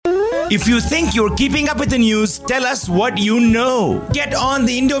If you think you're keeping up with the news, tell us what you know. Get on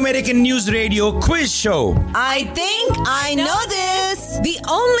the Indo-American News Radio quiz show. I think I know this. The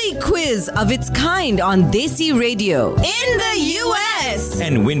only quiz of its kind on Desi Radio in the US.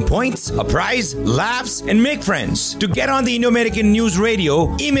 And win points, a prize, laughs, and make friends. To get on the Indo-American News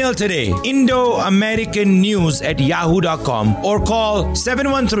Radio, email today indoamericannews@yahoo.com or call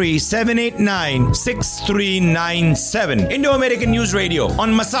 713-789-6397. Indo-American News Radio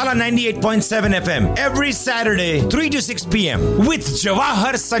on Masala 98.7 FM every Saturday 3 to 6 p.m. with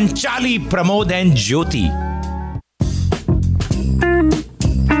Jawahar, Sanchali, Pramod and Jyoti.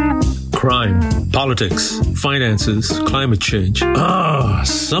 Crime, politics, finances, climate change.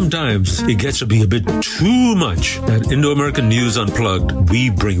 Sometimes it gets to be a bit too much. At Indo-American News Unplugged,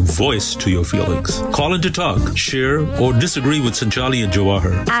 we bring voice to your feelings. Call in to talk, share, or disagree with Sanchali and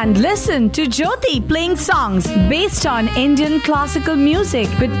Jawahar. And listen to Jyoti playing songs based on Indian classical music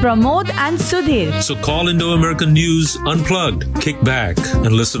with Pramod and Sudhir. So call Indo-American News Unplugged. Kick back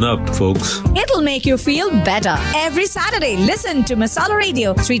and listen up, folks. It'll make you feel better. Every Saturday, listen to Masala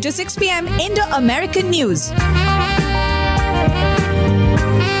Radio, 3 to 6 p.m. Indo-American News.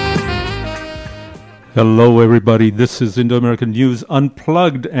 Hello, everybody. This is Indo-American News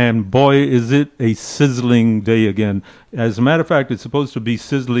Unplugged, and boy, is it a sizzling day again. As a matter of fact, it's supposed to be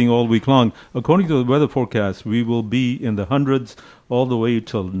sizzling all week long. According to the weather forecast, we will be in the hundreds all the way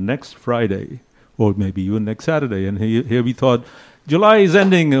till next Friday, or maybe even next Saturday. And here we thought, July is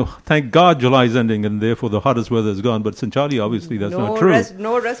ending. Thank God July is ending, and therefore the hottest weather is gone. But Sanchali, obviously, that's not true.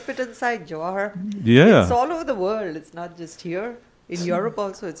 No respite inside, Jawahar. Yeah. It's all over the world. It's not just here. In Europe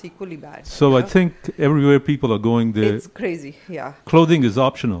also, it's equally bad. So I think everywhere people are going there. It's crazy, yeah. Clothing is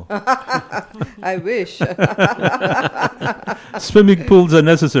optional. I wish. Swimming pools are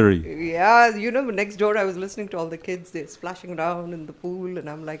necessary. Yeah, next door I was listening to all the kids. They're splashing around in the pool. And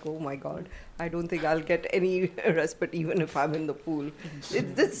I'm like, oh my God, I don't think I'll get any respite even if I'm in the pool.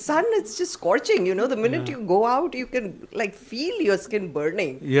 The sun, it's just scorching. The minute you go out, you can feel your skin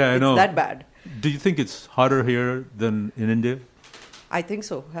burning. Yeah, I know. It's that bad. Do you think it's hotter here than in India? I think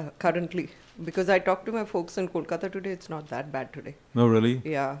so, currently. Because I talked to my folks in Kolkata today, it's not that bad today. No, really?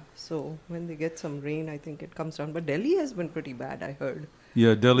 Yeah, so when they get some rain, I think it comes down. But Delhi has been pretty bad, I heard.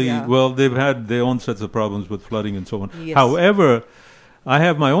 Yeah, Delhi, Yeah. well, they've had their own sets of problems with flooding and so on. Yes. However, I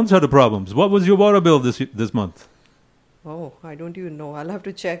have my own set of problems. What was your water bill this month? Oh, I don't even know. I'll have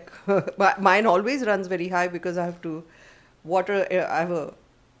to check. But mine always runs very high because I have to water. I have a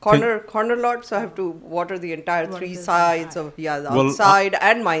corner lot, so I have to water the entire three sides of the outside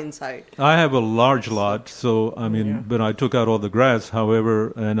and my inside. I have a large lot, so I mean, when I took out all the grass,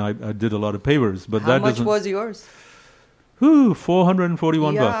 however, and I did a lot of pavers, but How much was yours?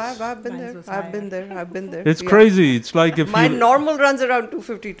 $441 bucks. Yeah, I've been there. I've been there. It's crazy. It's like if my normal runs around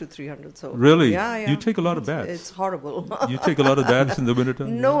 250 to 300. So really, yeah. You take a lot of baths. It's horrible. You take a lot of baths in the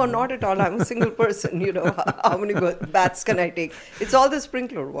wintertime? No, not at all. I'm a single person. How many baths can I take? It's all the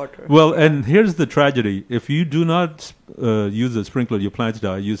sprinkler water. Well, and here's the tragedy: if you do not use the sprinkler, your plants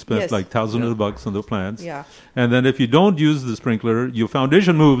die. You spent like thousands of bucks on the plants. Yeah. And then if you don't use the sprinkler, your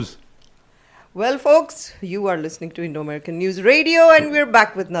foundation moves. Well, folks, you are listening to Indo-American News Radio, and we're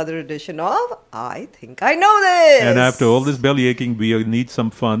back with another edition of I Think I Know This. And after all this belly aching, we need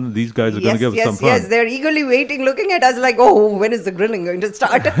some fun. These guys are going to give us some fun. Yes, they're eagerly waiting, looking at us like, oh, when is the grilling going to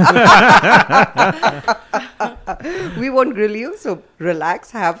start? We won't grill you, so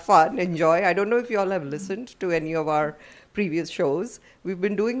relax, have fun, enjoy. I don't know if you all have listened to any of our previous shows. We've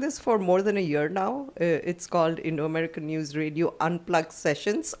been doing this for more than a year now. It's called Indo-American News Radio Unplugged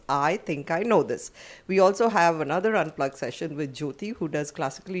Sessions. I Think I Know This. We also have another Unplugged session with Jyoti, who does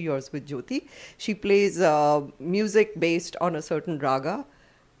Classically Yours with Jyoti. She plays music based on a certain raga,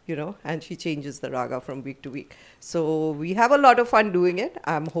 and she changes the raga from week to week. So we have a lot of fun doing it.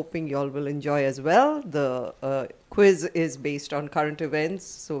 I'm hoping you all will enjoy as well. The quiz is based on current events,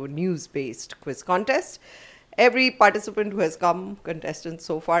 so news-based quiz contest. Every participant who has come, contestant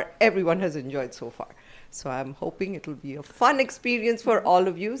so far, everyone has enjoyed so far. So I'm hoping it will be a fun experience for all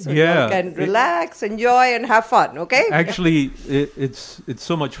of you, so you all can relax, enjoy, and have fun, okay? Actually, it's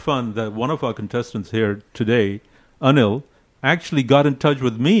so much fun that one of our contestants here today, Anil, actually got in touch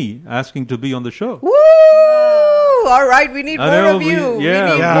with me asking to be on the show. Woo! All right, we need more of you. We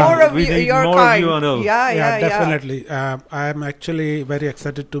need more of you, your kind. Anil. Yeah, definitely. I am actually very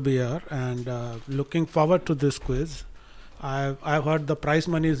excited to be here and looking forward to this quiz. I've heard the prize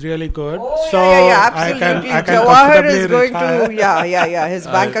money is really good. Oh, so absolutely. I can Jawahar is going retire. to, his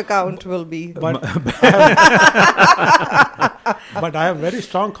bank account will be. But But I have very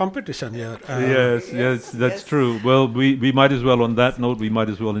strong competition here. Yes, that's true. Well, we might as well, on that note, we might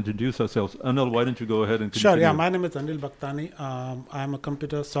as well introduce ourselves. Anil, why don't you go ahead and continue? Sure, yeah. My name is Anil Bhagtaney. I am a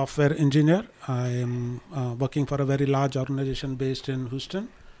computer software engineer. I am working for a very large organization based in Houston.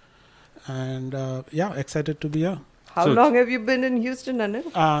 And excited to be here. How long have you been in Houston,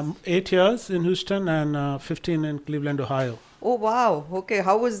 Anil? 8 years in Houston and 15 in Cleveland, Ohio. Oh, wow. Okay.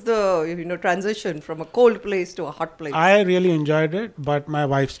 How was the transition from a cold place to a hot place? I really enjoyed it, but my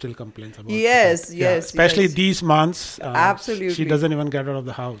wife still complains about it. Yes. Especially these months. Absolutely. She doesn't even get out of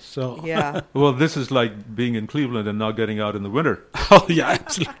the house. So yeah. Well, this is like being in Cleveland and not getting out in the winter. Oh, yeah,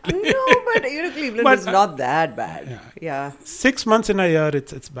 absolutely. No, but Cleveland is not that bad. Yeah. 6 months in a year,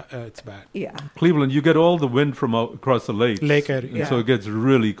 it's bad. Yeah. Cleveland, you get all the wind from across the lake. Lake area. And so it gets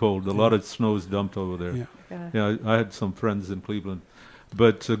really cold. A lot of snow is dumped over there. Yeah. Yeah, I had some friends in Cleveland.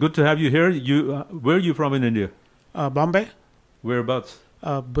 But good to have you here. Where are you from in India? Bombay. Whereabouts?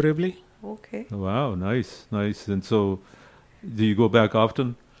 Borivali. Okay. Wow, nice. And so, do you go back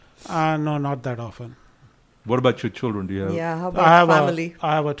often? No, not that often. What about your children? Do you have? Yeah, how about family?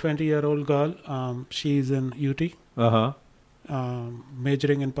 I have a 20-year-old girl. She's in UT.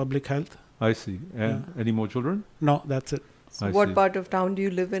 Majoring in public health. I see. And any more children? No, that's it. So what part of town do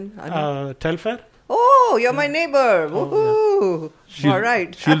you live in? Telfair. Oh, you're my neighbor. Woohoo. All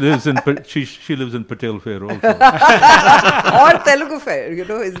right. She lives in she lives in Patel Fair also. Or Telugu Fair, it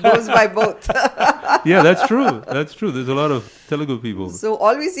goes by both. Yeah, that's true. There's a lot of Telugu people. So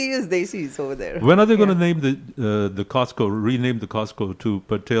all we see is Desis over there. When are they going to name the Costco, rename the Costco to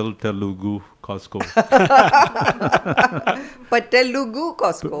Patel Telugu Costco? Patelugu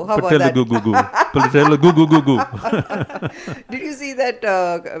Costco. How about that? Did you see that,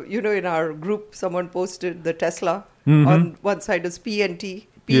 in our group, someone posted the Tesla? On one side is PNT,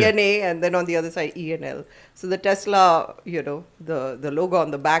 PNA, and then on the other side, ENL. So the Tesla, the logo on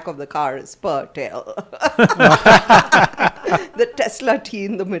the back of the car is Patel. The Tesla T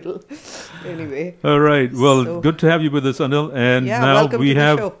in the middle. Anyway. All right. Well, good to have you with us, Anil. And now we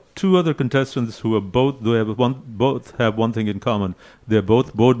have two other contestants who are both have one thing in common. They're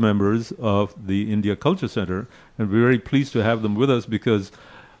both board members of the India Culture Center, and we're very pleased to have them with us because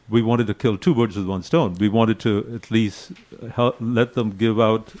we wanted to kill two birds with one stone. We wanted to at least let them give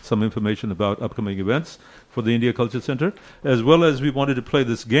out some information about upcoming events for the India Culture Center, as well as we wanted to play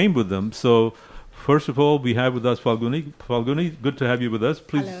this game with them. So, first of all, we have with us Falguni. Falguni, good to have you with us.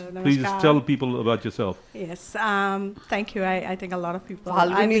 Please tell people about yourself. Yes, thank you. I think a lot of people.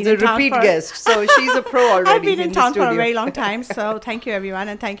 Falguni is a repeat guest, so she's a pro already. I've been in town for a very long time, so thank you everyone,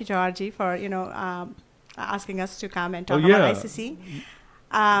 and thank you Georgie for asking us to come and talk about ICC.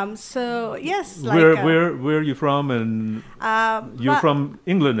 So yes, where are you from? And you're from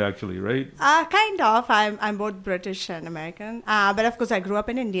England, actually, right? Kind of. I'm both British and American, but of course I grew up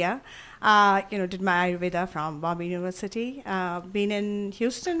in India. Did my Ayurveda from Bombay University. Been in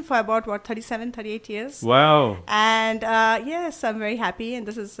Houston for about 38 years. Wow! And yes, I'm very happy, and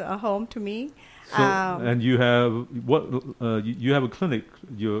this is a home to me. So, and you have you have a clinic.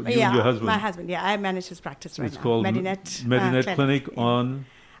 Your husband. My husband. Yeah, I manage his practice right now. It's called Medinet Clinic on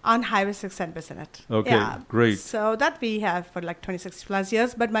Highway 6 and Bissonnette. Okay, great. So that we have for 26 plus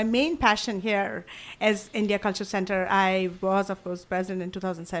years. But my main passion here is India Culture Center. I was, of course, president in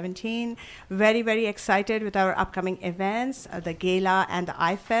 2017. Very, very excited with our upcoming events, the Gala and the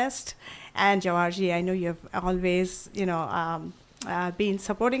iFest. And Jawarji, I know you've always, been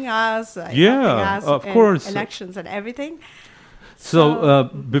supporting us, helping us of in course, elections and everything. So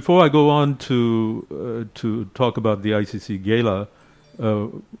before I go on to talk about the ICC Gala,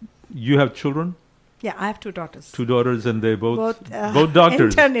 you have children? Yeah, I have two daughters. Two daughters, and they both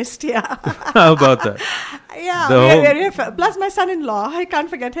doctors. Internist, yeah. How about that? Yeah, plus my son-in-law. I can't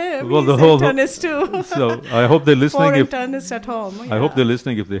forget him. Well, he's internist too. So I hope they're listening. 4 internists at home. Yeah. I hope they're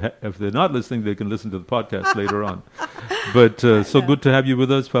listening. If they're not listening, they can listen to the podcast later on. But good to have you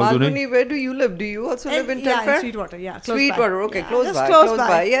with us, Falguni. Falguni, where do you live? Do you also live in Telfair? Yeah, in Sweetwater. Yeah, Sweetwater. Okay, close by. Close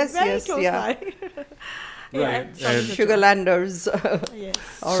by. Yes, Close by. Right. And Sugarlanders. Yes.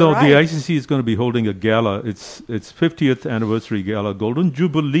 So the ICC is going to be holding a gala. It's 50th anniversary gala, Golden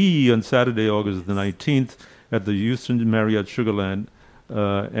Jubilee, on Saturday, August the 19th at the Houston Marriott Sugarland.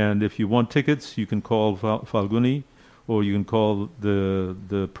 And if you want tickets, you can call Falguni, or you can call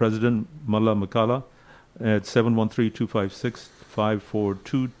the president, Malla Makala, at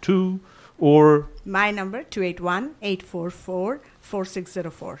 713-256-5422, or my number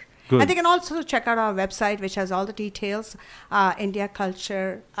 281-844-4604. Good. And they can also check out our website, which has all the details, India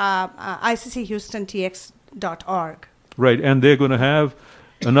Culture, ICCHoustonTX.org. Right, and they're going to have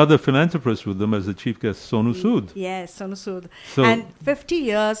another philanthropist with them as the chief guest, Sonu Sood. Yes, Sonu Sood. So- And 50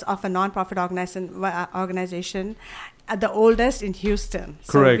 years of a non-profit organization, the oldest in Houston.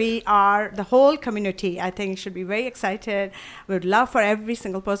 So Correct. we are, the whole community, I think, should be very excited. We would love for every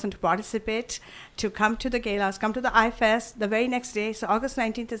single person to participate, to come to the galas, come to the iFest the very next day. So August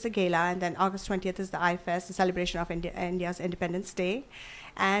 19th is the gala, and then August 20th is the iFest, the celebration of India's Independence Day.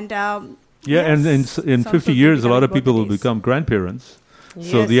 And And yes, in some 50 should years, be a lot of both people will days. become grandparents.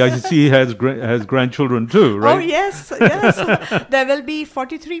 So Yes. the ICC has grandchildren too, right? Oh yes, yes. There will be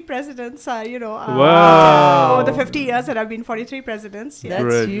 43 presidents. Wow. Over the 50 years, there have been 43 presidents. Yes. That's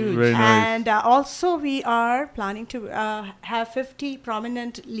Great, huge. Very nice. And also, we are planning to have 50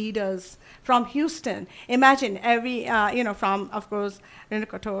 prominent leaders from Houston. Imagine every, from, of course, Renu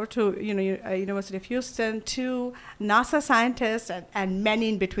Couture to, University of Houston to NASA scientists and many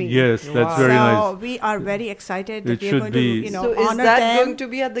in between. Yes, that's Wow. very so nice. we are very excited It that we are should going be- to, So is honor that them. going to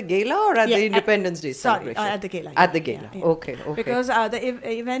be at the gala or at Yeah, the Independence Day Sorry, celebration? at the gala. At the yeah, gala. yeah. Okay. Because the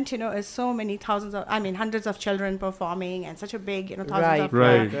event, is so many hundreds of children performing and such a big, thousands Right, of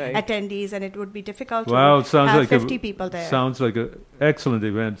right. attendees, and it would be difficult Wow, to it sounds have like 50 people there. Sounds like an excellent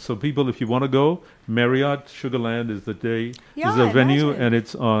event. So people, if you want to go, Marriott Sugarland is the day, Yeah, is the venue, imagine. and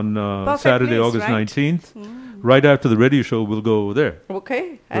it's on Perfect Saturday, place, August right? 19th. Right after the radio show, we'll go over there. Okay.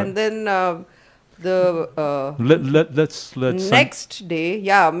 Right. And then the Let's next day,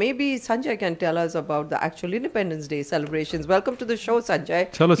 maybe Sanjay can tell us about the actual Independence Day celebrations. Welcome to the show,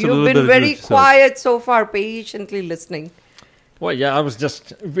 Sanjay. Tell us a You've little been bit about very yourself. quiet so far, patiently listening. Well, yeah, I was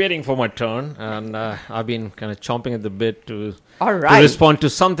just waiting for my turn, and I've been kind of chomping at the bit to All right. respond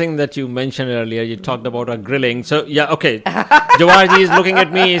to something that you mentioned earlier. You talked about our grilling. So, yeah, okay. Jawaharji is looking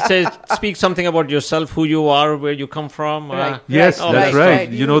at me. He says, speak something about yourself, who you are, where you come from. Right. Yes, Oh, that's right.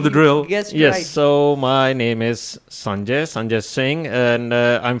 You know the drill. Guessed Yes, right. so my name is Sanjay Singh, and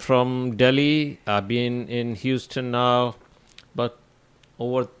I'm from Delhi. I've been in Houston now about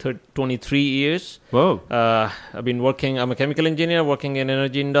over 23 years. Whoa. I've been working, I'm a chemical engineer working in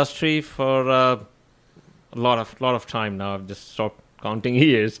energy industry for a lot of time now. I've just stopped counting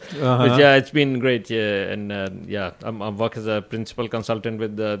years. But yeah, it's been great. Yeah. And I work as a principal consultant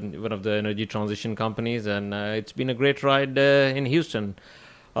with one of the energy transition companies, and it's been a great ride in Houston.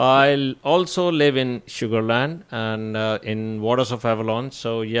 I also live in Sugarland and in Waters of Avalon.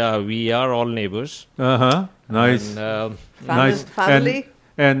 So yeah, we are all neighbors. Nice. And, Nice. Family?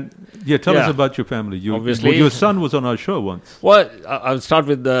 And tell us Yeah. about your family. Obviously. Your son was on our show once. Well, I'll start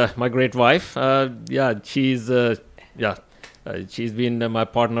with my great wife. She's been my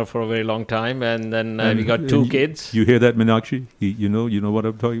partner for a very long time, and then we got two kids. You hear that, Meenakshi? You know what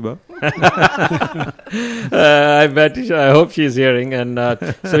I'm talking about? I bet. I hope she's hearing. And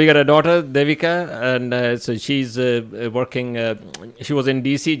so we got a daughter, Devika, and so she's working. She was in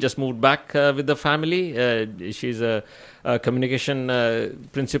DC, just moved back with the family. She's a communication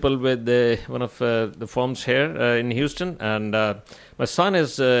principal with one of the firms here in Houston, and my son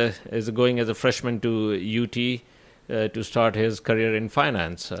is going as a freshman to UT. To start his career in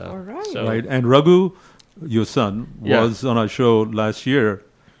finance. All right. So Right. And Raghu, your son, Yeah. was on our show last year.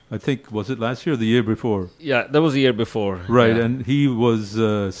 I think, was it last year or the year before? Yeah, that was the year before. Right. Yeah. And he was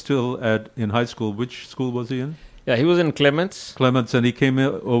still in high school. Which school was he in? Yeah, he was in Clements. Clements. And he came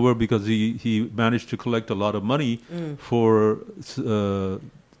over because he managed to collect a lot of money for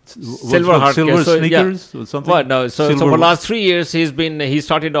Silver Heart Care. silver So, yeah. sneakers or something. What? No. So Silver for the last 3 years, he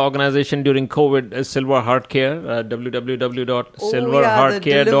started the organization during COVID, Silver Heart Care,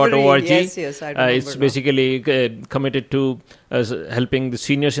 www.silverheartcare.org. Yes, I remember It's now. basically committed to helping the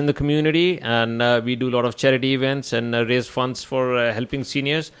seniors in the community, and we do a lot of charity events and raise funds for helping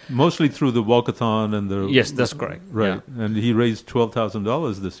seniors. Mostly through the walkathon and the Yes, that's correct. right. And he raised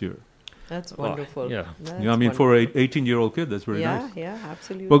 $12,000 this year. That's wonderful. yeah. That's Yeah, I mean, for wonderful. an 18-year-old kid, that's very nice. Yeah,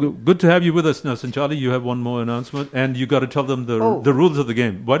 absolutely. Well, good to have you with us now, Sanchali. You have one more announcement, and you got to tell them the rules of the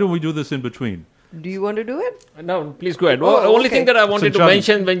game. Why don't we do this in between? Do you want to do it? No, please go ahead. Oh, Well, the only okay. thing that I wanted to Sanchali.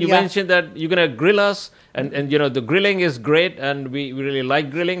 mention when you Yeah. mentioned that you're going to grill us, and the grilling is great, and we really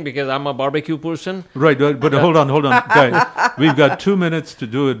like grilling because I'm a barbecue person. Right, but hold on, guys. We've got 2 minutes to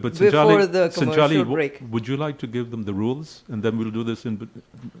do it, but Before the commercial Sanchali, break. would you like to give them the rules, and then we'll do this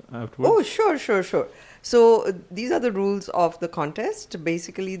afterwards? Oh, sure. So these are the rules of the contest.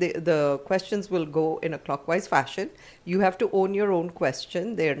 Basically, the questions will go in a clockwise fashion. You have to own your own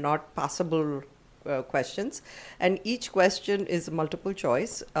question. They are not passable questions, and each question is multiple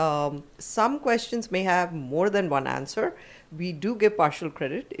choice. Some questions may have more than one answer. We do give partial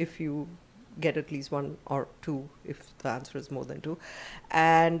credit if you get at least one or two if the answer is more than two.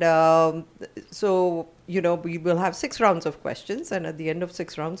 And so, we will have 6 rounds of questions, and at the end of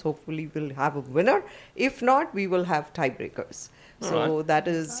 6 rounds, hopefully we'll have a winner. If not, we will have tiebreakers. So that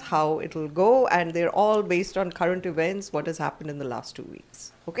is how it'll go, and they're all based on current events, what has happened in the last 2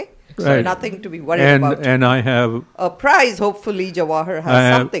 weeks. Okay? So Right. nothing to be worried about. And I have A prize, hopefully Jawahar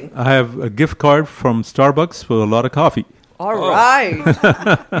has something. I have a gift card from Starbucks for a lot of coffee. All right.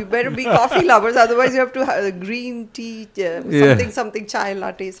 You better be coffee lovers, otherwise you have to have green tea, something chai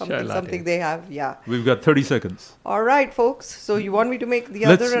latte, something they have. Yeah. We've got 30 seconds. All right, folks. So you want me to make the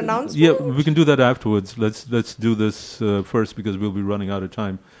other announcement? Yeah, we can do that afterwards. Let's do this first because we'll be running out of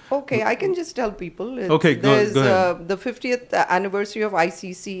time. Okay, I can just tell people. Okay, go ahead. The 50th anniversary of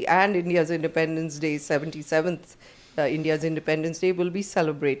ICC and India's Independence Day, 77th India's Independence Day will be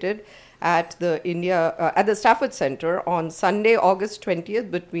celebrated at the Stafford Center on Sunday, August 20th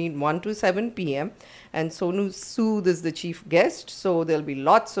between 1 to 7 p.m. And Sonu Sood is the chief guest. So there'll be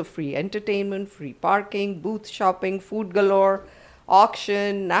lots of free entertainment, free parking, booth shopping, food galore,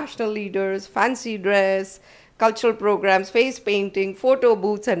 auction, national leaders, fancy dress, cultural programs, face painting, photo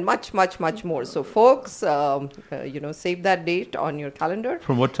booths, and much, much, much more. So, folks, save that date on your calendar.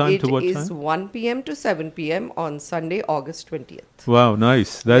 From what time to what time? It is 1 p.m. to 7 p.m. on Sunday, August 20th. Wow,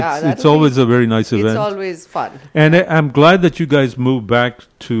 nice. It's always a very nice event. It's always fun. And I'm glad that you guys moved back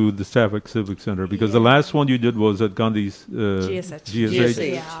to the Stafford Civic Center because the last one you did was at Gandhi's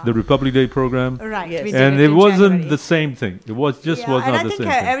GSH, Yeah. the Republic Day program. Right. Yes. we did And it it in wasn't January. the same thing. It was not and the I same think thing.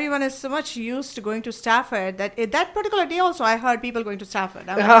 everyone is so much used to going to Stafford that that particular day also I heard people going to Stafford.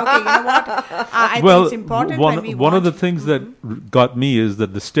 I'm like, okay, you know what? I think it's important when we one of the watch- things that got me is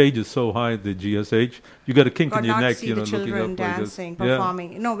that the stage is so high at the GSH. You got a kink in Could your not neck, see the looking children up like this. dancing, Yeah.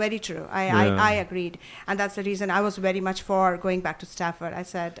 performing. No, very true. I agreed, and that's the reason I was very much for going back to Stafford. I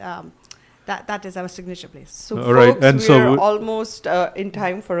said that is our signature place. So, All right, folks, and we so are we- almost in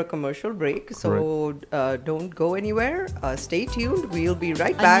time for a commercial break. So, don't go anywhere. Stay tuned. We'll be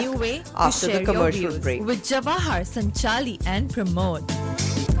right A back new way to after share the your commercial views break. with Jawahar, Sanchali, and Pramod.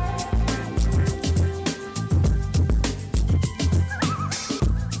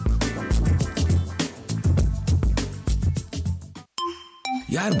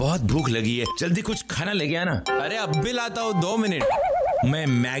 यार बहुत भूख लगी है, जल्दी कुछ खाना लेके आना। अरे अब भी लाता हूँ, 2 मिनट। मैं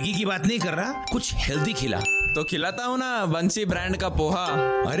मैगी की बात नहीं कर रहा, कुछ हेल्दी खिला। तो खिलाता हूँ ना, बंसी ब्रांड का पोहा।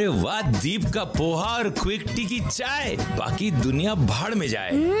 अरे वाह, दीप का पोहा और क्विक टी की चाय, बाकी दुनिया भाड़ में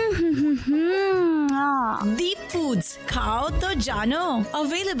जाए। Deep Foods, khao to jano.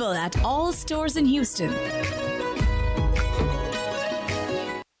 Available at all stores in Houston.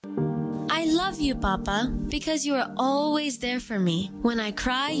 I love you, Papa, because you are always there for me. When I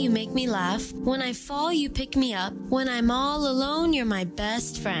cry, you make me laugh. When I fall, you pick me up. When I'm all alone, you're my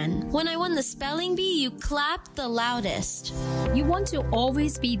best friend. When I won the spelling bee, you clapped the loudest. You want to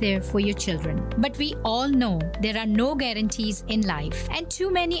always be there for your children, but we all know there are no guarantees in life, and too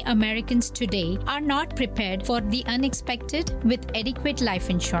many Americans today are not prepared for the unexpected with adequate life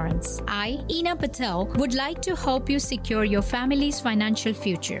insurance. I, Ina Patel, would like to help you secure your family's financial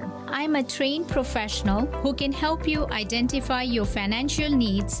future. I am a trained professional who can help you identify your financial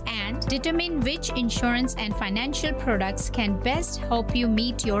needs and determine which insurance and financial products can best help you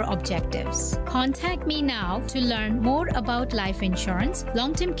meet your objectives. Contact me now to learn more about life insurance,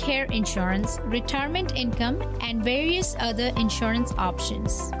 long-term care insurance, retirement income, and various other insurance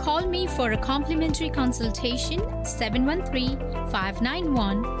options. Call me for a complimentary consultation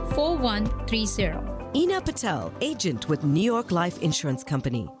 713-591-4130. Ina Patel, agent with New York Life Insurance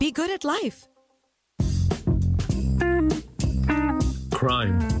Company. Be good at life.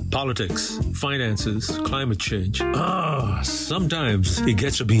 Crime, politics, finances, climate change. Sometimes it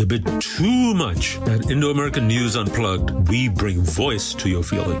gets to be a bit too much. At Indo-American News Unplugged, we bring voice to your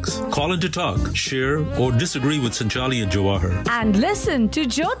feelings. Call in to talk, share, or disagree with Sanchali and Jawahar. And listen to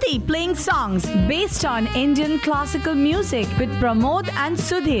Jyoti playing songs based on Indian classical music with Pramod and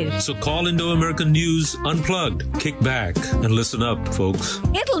Sudhir. So call Indo-American News Unplugged. Kick back and listen up, folks.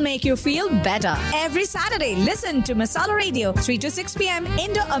 It'll make you feel better. Every Saturday, listen to Masala Radio, 3 to 6 p.m.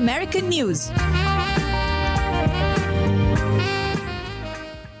 Indo-American News.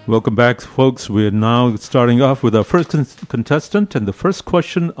 Welcome back, folks. We're now starting off with our first contestant and the first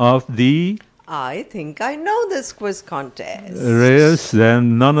question of the I think I know this quiz contest. Reyes,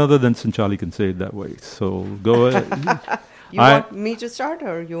 then none other than Sanchali can say it that way. So go ahead. You want me to start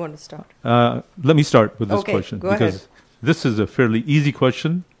or you want to start? Let me start with this Okay, question go because ahead. this is a fairly easy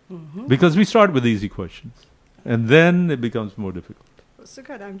question because we start with easy questions and then it becomes more difficult. So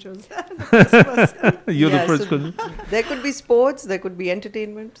good, I'm chosen. The first person. You're the first person. There could be sports, there could be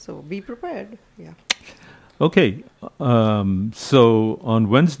entertainment, so be prepared. Yeah. Okay, so on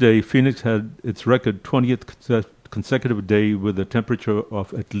Wednesday, Phoenix had its record 20th consecutive day with a temperature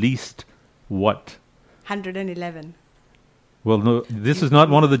of at least what? 111. Well, no, this is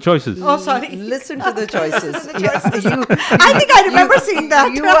not one of the choices. Oh, sorry. Listen to the choices. Yes, I think I remember seeing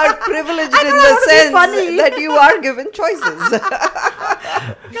that. You are privileged in the sense that you are given choices.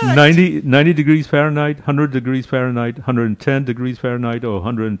 90 degrees Fahrenheit, 100 degrees Fahrenheit, 110 degrees Fahrenheit, or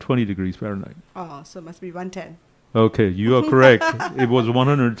 120 degrees Fahrenheit. Oh, so it must be 110. Okay, you are correct. It was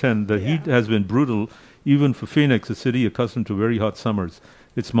 110. The heat has been brutal, even for Phoenix, a city accustomed to very hot summers.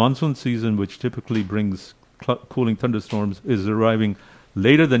 Its monsoon season, which typically brings cooling thunderstorms, is arriving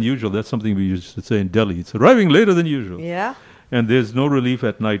later than usual. That's something we used to say in Delhi. It's arriving later than usual. Yeah. And there's no relief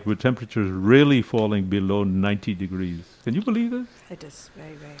at night, with temperatures really falling below 90 degrees. Can you believe this? It is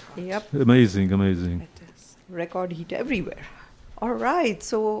very, very hot. Yep. Amazing, amazing. It is. Record heat everywhere. All right,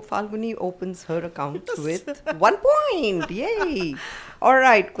 so Falguni opens her account with 1 point. Yay! All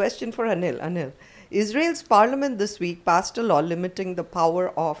right, question for Anil. Anil, Israel's parliament this week passed a law limiting the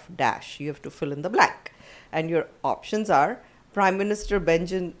power of dash. You have to fill in the blank. And your options are Prime Minister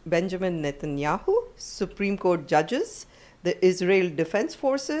Benjamin Netanyahu, Supreme Court judges, the Israel Defense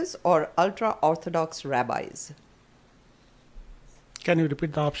Forces, or ultra-Orthodox rabbis. Can you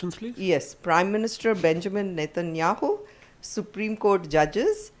repeat the options, please? Yes, Prime Minister Benjamin Netanyahu, Supreme Court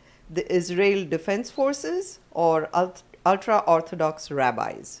judges, the Israel Defense Forces, or ultra-Orthodox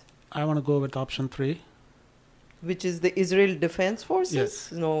rabbis. I want to go with option 3. Which is the Israel Defense Forces?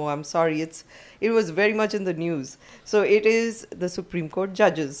 Yes. No, I'm sorry. It was very much in the news. So it is the Supreme Court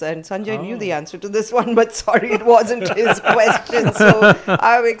judges. And Sanjay knew the answer to this one, but sorry, it wasn't his question. So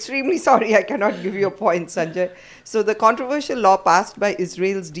I'm extremely sorry. I cannot give you a point, Sanjay. So the controversial law passed by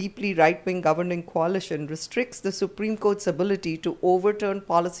Israel's deeply right-wing governing coalition restricts the Supreme Court's ability to overturn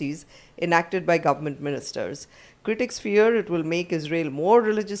policies enacted by government ministers. Critics fear it will make Israel more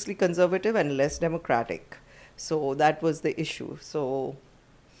religiously conservative and less democratic. So that was the issue. So,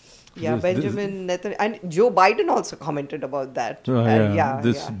 yeah, Benjamin Netanyahu, and Joe Biden also commented about that.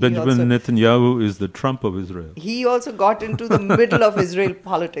 Benjamin Netanyahu is the Trump of Israel. He also got into the middle of Israel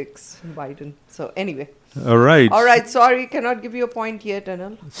politics, Biden. So anyway. All right. All right. Sorry, cannot give you a point yet,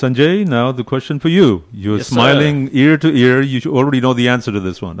 Anil. Sanjay, now the question for you. You're smiling ear to ear. You already know the answer to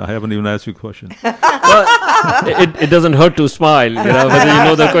this one. I haven't even asked you a question. Well, it doesn't hurt to smile, whether you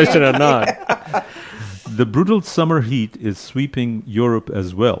know the question or not. The brutal summer heat is sweeping Europe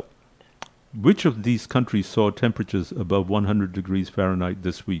as well. Which of these countries saw temperatures above 100 degrees Fahrenheit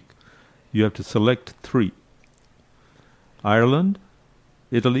this week? You have to select 3. Ireland,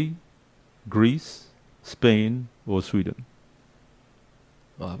 Italy, Greece, Spain, or Sweden.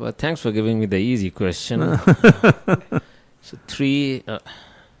 Oh, but thanks for giving me the easy question. So 3... I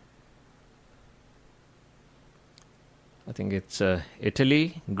think it's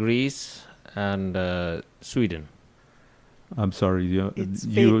Italy, Greece, and Sweden. I'm sorry, you're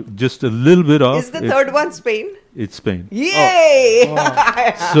just a little bit off. Is the third one Spain? It's Spain. Yay!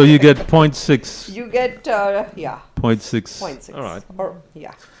 Oh. So you get 0.6. You get, 0.6. 0.6. All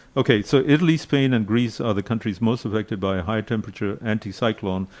right. Okay, so Italy, Spain, and Greece are the countries most affected by a high-temperature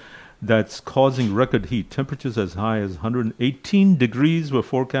anticyclone that's causing record heat. Temperatures as high as 118 degrees were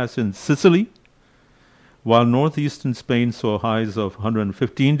forecast in Sicily, while northeastern Spain saw highs of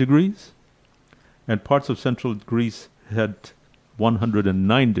 115 degrees, and parts of central Greece had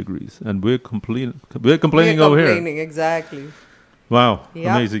 109 degrees, and we're complaining over here. Exactly. Wow,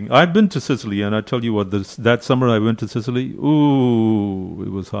 amazing. I've been to Sicily, and I tell you what, that summer I went to Sicily, ooh, it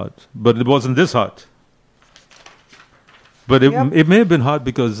was hot. But it wasn't this hot. But it may have been hot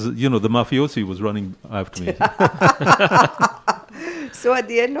because, the mafiosi was running after me. So at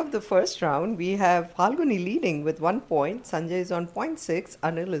the end of the first round, we have Falguni leading with 1 point. Sanjay is on 0.6.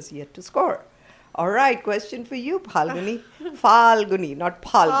 Anil is yet to score. All right, question for you, Falguni. Falguni, not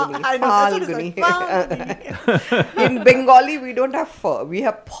Falguni. Falguni. In Bengali, we don't have pho, we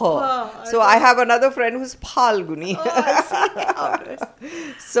have pho. So I have another friend who's Falguni.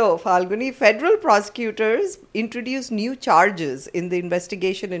 So, Falguni, federal prosecutors introduced new charges in the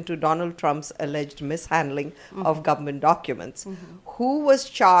investigation into Donald Trump's alleged mishandling of government documents. Who was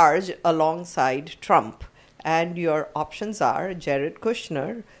charged alongside Trump? And your options are Jared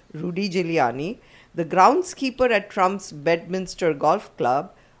Kushner, Rudy Giuliani, the groundskeeper at Trump's Bedminster Golf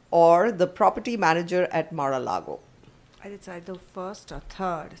Club, or the property manager at Mar-a-Lago. It's either first or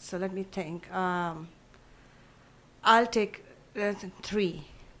third. So let me think. I'll take 3.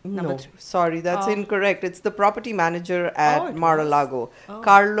 Number No, 3. sorry, that's Oh. incorrect. It's the property manager it at Mar-a-Lago, was?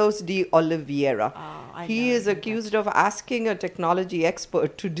 Carlos de Oliveira. I He never is knew accused of asking a technology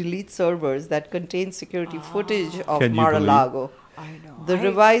expert to delete servers that contain security footage of Can you Mar-a-Lago. I know. The I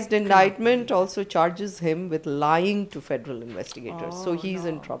revised cannot indictment also charges him with lying to federal investigators. So he's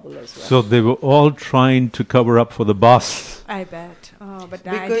in trouble as well. So they were all trying to cover up for the boss. I bet. But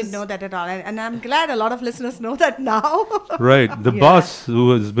I Because- didn't know that at all. And I'm glad a lot of listeners know that now. Right. The Yeah. boss who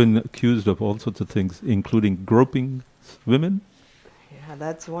has been accused of all sorts of things, including groping women. Yeah,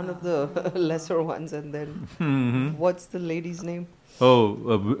 that's one of the lesser ones. And then, what's the lady's name?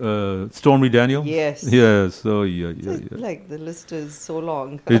 Stormy Daniels? Yes. Yes. Oh, yeah. It's like the list is so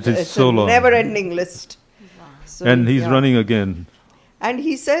long. It is It's so a long. never-ending list. So, And he's yeah. running again. And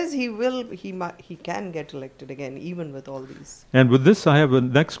he says he can get elected again, even with all these. And with this, I have a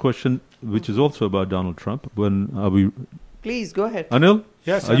next question, which is also about Donald Trump. When are we... Please, go ahead. Anil?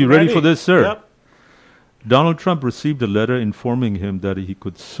 Yes, Are I'm you ready ready. for this, sir? Yep. Donald Trump received a letter informing him that he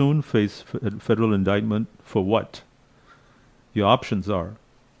could soon face federal indictment for what? Your options are,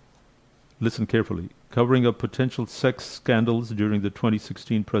 listen carefully, covering up potential sex scandals during the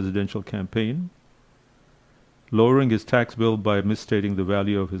 2016 presidential campaign, lowering his tax bill by misstating the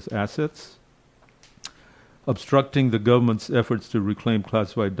value of his assets, obstructing the government's efforts to reclaim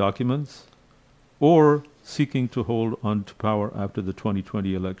classified documents, or seeking to hold on to power after the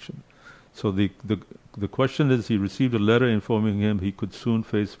 2020 election. So the question is, he received a letter informing him he could soon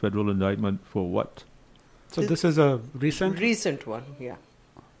face federal indictment for what? So this is a recent one, yeah.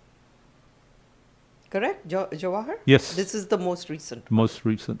 Correct, Jawahar? Yes. This is the most recent. Most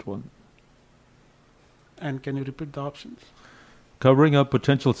recent one. And can you repeat the options? Covering up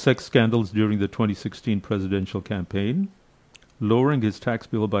potential sex scandals during the 2016 presidential campaign, lowering his tax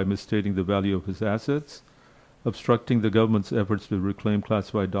bill by misstating the value of his assets, obstructing the government's efforts to reclaim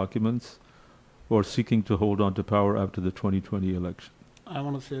classified documents, or seeking to hold on to power after the 2020 election. I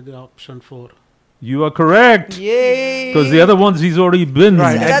want to say the option 4. You are correct. Yay! Because the other ones he's already been.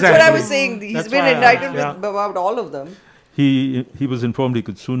 Right, That's what I was saying. He's That's been why I indicted asked, with yeah. about all of them. He was informed he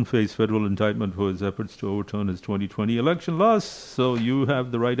could soon face federal indictment for his efforts to overturn his 2020 election loss. So you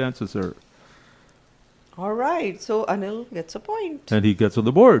have the right answer, sir. All right, so Anil gets a point. And he gets on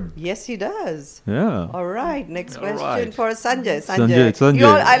the board. Yes, he does. Yeah. All right, next All question right. for Sanjay. Sanjay. You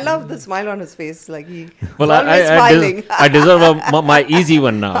all, I love the smile on his face. Like he's Well, always I smiling. I deserve my easy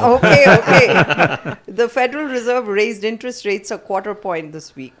one now. Okay. The Federal Reserve raised interest rates a quarter point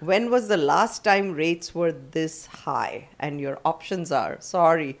this week. When was the last time rates were this high? And your options are,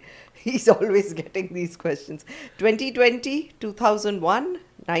 sorry, he's always getting these questions. 2020, 2001,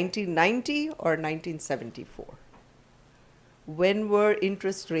 1990, or 1974? When were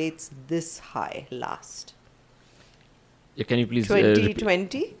interest rates this high last? Yeah, can you please repeat?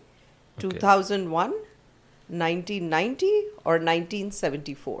 2020, 2001, 1990, or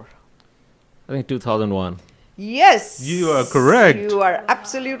 1974? I think 2001. Yes. You are correct. You are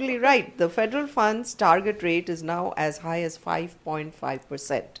absolutely right. The federal funds target rate is now as high as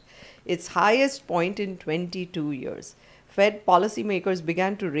 5.5%. Its highest point in 22 years. Fed policymakers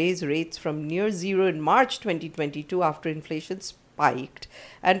began to raise rates from near zero in March 2022 after inflation spiked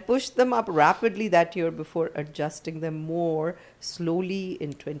and pushed them up rapidly that year before adjusting them more slowly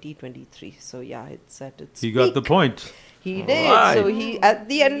in 2023. So yeah, it's at its He got peak. the point. He did. Right. So he at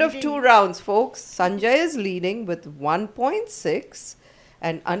the end of 2 rounds, folks, Sanjay is leading with 1.6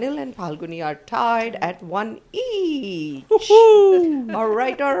 and Anil and Falguni are tied at 1 each. All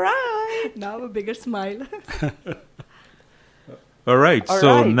right. Now a bigger smile. All right. All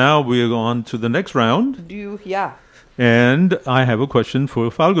So right. now we are on to the next round. Yeah. And I have a question for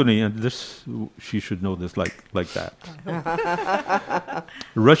Falguni, and this she should know this like that.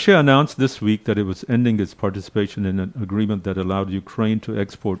 Russia announced this week that it was ending its participation in an agreement that allowed Ukraine to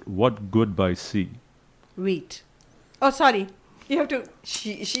export what good by sea? Wheat. Oh, sorry. You have to.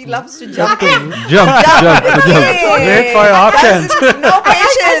 She loves to jump in. Jump. Wait for your options. No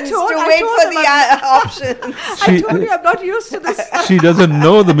patience told- to I wait told for them the options. I told you I'm not used to this. She doesn't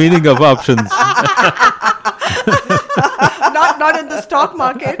know the meaning of options. not in the stock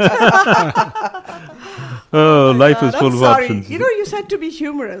market. Oh, life is I'm full of sorry. options. You know, you said to be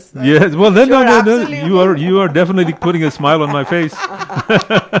humorous. Right? Yes. Well, then, Sure, no. absolutely. You are definitely putting a smile on my face.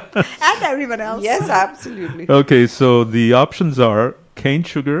 And everyone else. Yes, absolutely. Okay, so the options are cane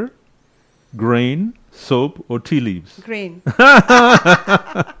sugar, grain, soap, or tea leaves. Grain.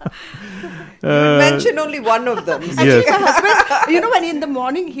 You mention only one of them. Yes. When in the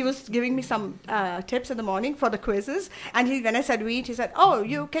morning he was giving me some tips in the morning for the quizzes, and when I said wheat, he said, "Oh,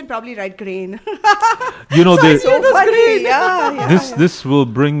 you can probably write grain." So funny. This will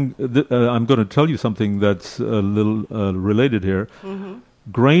bring. I'm going to tell you something that's a little related here.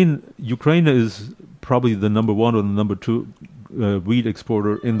 Grain. Ukraine is probably the number one or the number two wheat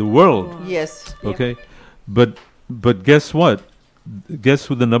exporter in the world. Yes. Okay, but guess what? Guess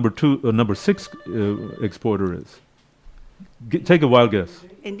who the number six exporter is? Take a wild guess.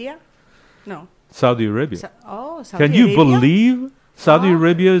 India? No. Saudi Arabia. Saudi Can you Arabia? believe Saudi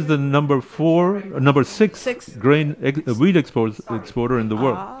Arabia is the number six grain wheat exporter in the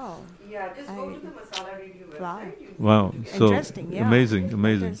world? Yeah, just go to the Masala Radio website. Wow. So Interesting, yeah. amazing.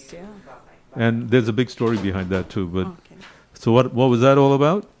 That is, yeah. And there's a big story behind that too. But so what was that all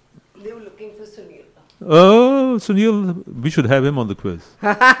about? They were looking for Sunil. Oh, Sunil, we should have him on the quiz.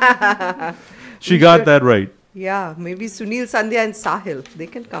 She got that right. Yeah, maybe Sunil, Sandhya and Sahil. They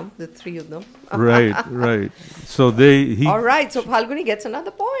can come, the three of them. Right. So all right, so Falguni gets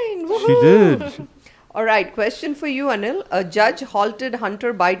another point. Woohoo! She did. All right, question for you, Anil. A judge halted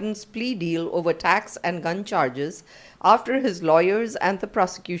Hunter Biden's plea deal over tax and gun charges after his lawyers and the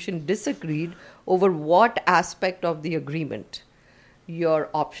prosecution disagreed over what aspect of the agreement. Your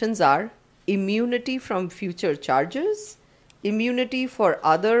options are immunity from future charges, immunity for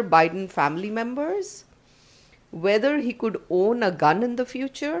other Biden family members, whether he could own a gun in the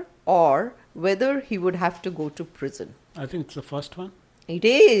future, or whether he would have to go to prison. I think it's the first one. It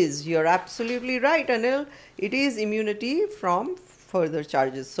is. You're absolutely right, Anil. It is immunity from further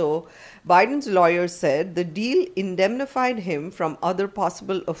charges. So, Biden's lawyer said the deal indemnified him from other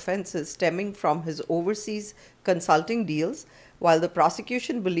possible offenses stemming from his overseas consulting deals, while the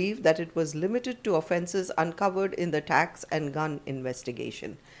prosecution believed that it was limited to offenses uncovered in the tax and gun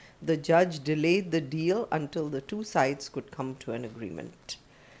investigation. The judge delayed the deal until the two sides could come to an agreement.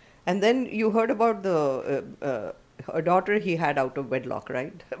 And then you heard about a daughter he had out of wedlock,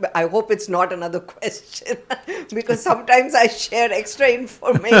 right? I hope it's not another question because sometimes I share extra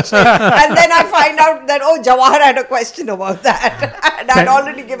information and then I find out that, Jawahar had a question about that and I'd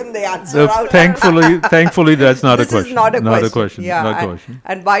already given the answer. Thankfully, that's not a question. This is not a question. Yeah, not a question.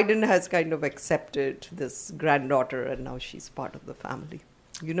 And Biden has kind of accepted this granddaughter and now she's part of the family.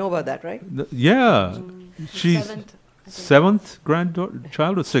 You know about that, right? Yeah. She's seventh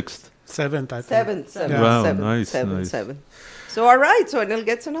grandchild or sixth? Seventh, I think. Seventh. Wow, seventh, nice. Seventh. So, all right. So, Anil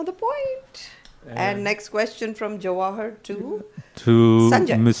gets another point. And next question from Jawahar to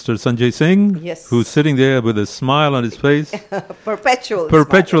Sanjay. Mr. Sanjay Singh, yes, who's sitting there with a smile on his face.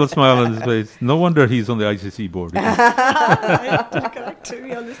 Perpetual smile on his face. No wonder he's on the ICC board. Correct.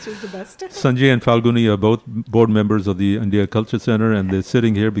 We always choose the best. Sanjay and Falguni are both board members of the India Culture Center, and they're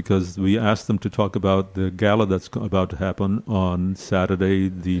sitting here because we asked them to talk about the gala that's about to happen on Saturday,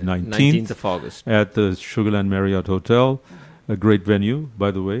 the 19th of August, at the Sugarland Marriott Hotel. A great venue,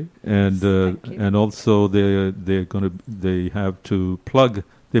 by the way, and also they have to plug.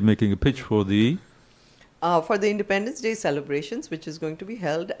 They're making a pitch for the Independence Day celebrations, which is going to be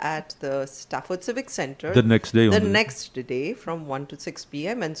held at the Stafford Civic Center the next day. Next day from 1 to 6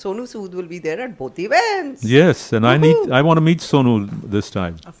 p.m. and Sonu Sood will be there at both events. Yes, and I want to meet Sonu this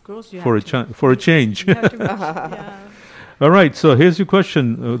time. Of course, for a change. All right, so here's your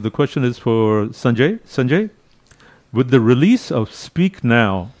question. The question is for Sanjay. Sanjay. With the release of Speak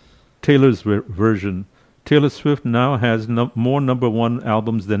Now, Taylor's version, Taylor Swift now has more number one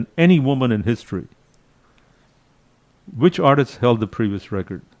albums than any woman in history. Which artist held the previous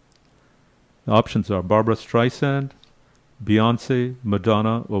record? The options are Barbra Streisand, Beyonce,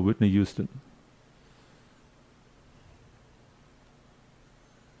 Madonna, or Whitney Houston.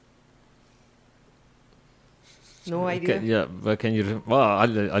 No idea. Okay, but can you? Well,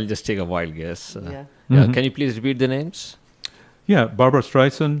 I'll just take a wild guess. Mm-hmm. Can you please repeat the names? Yeah, Barbra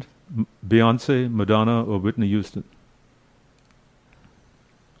Streisand, Beyonce, Madonna, or Whitney Houston.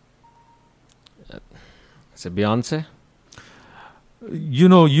 Is it Beyonce?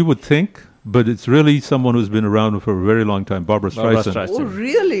 You would think, but it's really someone who's been around for a very long time, Barbra Streisand. Oh,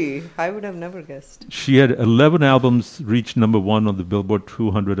 really? I would have never guessed. She had 11 albums reach number one on the Billboard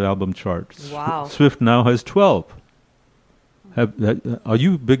 200 album chart. Wow. Swift now has 12. Are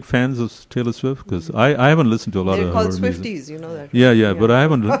you big fans of Taylor Swift? Because I haven't listened to a lot of her music. They're called Swifties, you know that. Yeah, but I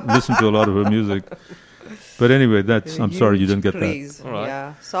haven't listened to a lot of her music. But anyway, I'm sorry you didn't get that. All right.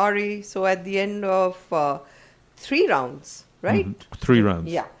 Yeah, sorry. So at the end of 3 rounds, right? Mm-hmm. 3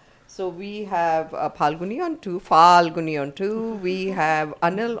 rounds. Yeah. So we have Falguni on 2, we have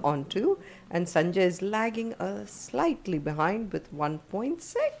Anil on 2, and Sanjay is lagging slightly behind with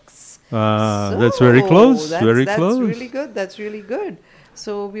 1.6. 6. That's very close. That's close. really good. That's really good.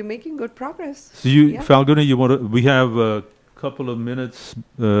 So we're making good progress. So Falguni, we have a couple of minutes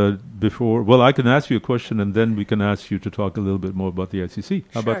before. Well, I can ask you a question, and then we can ask you to talk a little bit more about the ICC.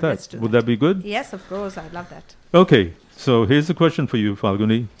 How about that? Let's do Would that be good? Yes, of course. I'd love that. Okay. So here's a question for you,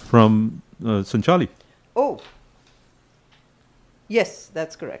 Falguni, from Sanchali. Oh. Yes,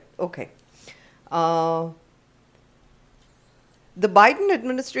 that's correct. Okay. The Biden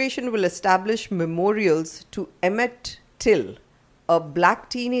administration will establish memorials to Emmett Till, a black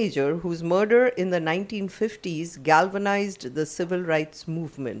teenager whose murder in the 1950s galvanized the civil rights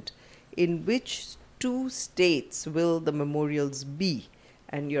movement. In which 2 states will the memorials be?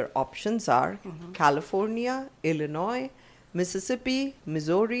 And your options are California, Illinois, Mississippi,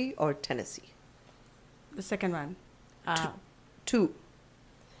 Missouri, or Tennessee. The second one. 2.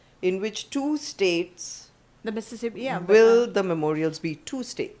 In which 2 states the Mississippi, will the memorials be? 2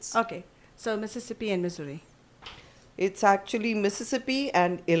 states. Okay. So Mississippi and Missouri. It's actually Mississippi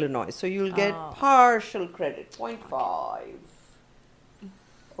and Illinois. So you'll get partial credit, 0.5.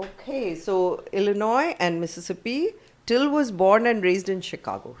 Okay, so Illinois and Mississippi. Till was born and raised in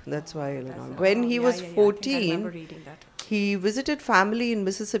Chicago. That's why Illinois. When he was 14, he visited family in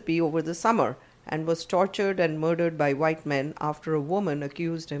Mississippi over the summer and was tortured and murdered by white men after a woman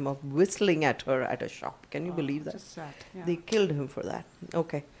accused him of whistling at her at a shop. Can you believe that? Just that, yeah. They killed him for that.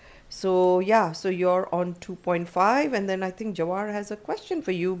 Okay. So you're on 2.5, and then I think Jawahar has a question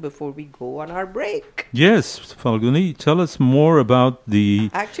for you before we go on our break. Yes, Falguni, tell us more about the...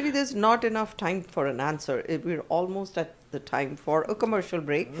 Actually, there's not enough time for an answer. We're almost at the time for a commercial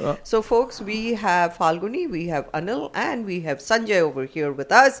break. So, folks, we have Falguni, we have Anil, and we have Sanjay over here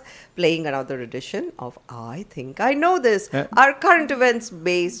with us playing another edition of I Think I Know This, our current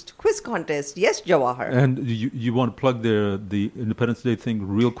events-based quiz contest. Yes, Jawahar. And you want to plug the Independence Day thing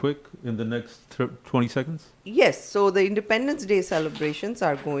real quick in the next 20 seconds? Yes, so the Independence Day celebrations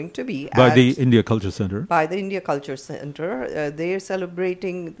are going to be by the India Culture Center. By the India Culture Center. They're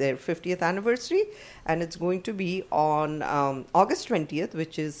celebrating their 50th anniversary, and it's going to be on August 20th,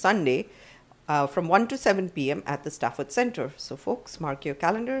 which is Sunday, from 1 to 7 p.m. at the Stafford Center. So, folks, mark your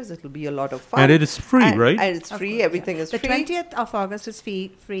calendars. It'll be a lot of fun. And it is free, right? And it's free. Course, everything is free. The 20th of August is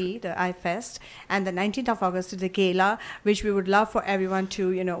free, the iFest. And the 19th of August is the gala, which we would love for everyone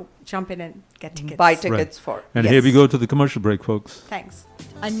to, jump in and get tickets. Buy tickets for. And here we go to the commercial break, folks. Thanks.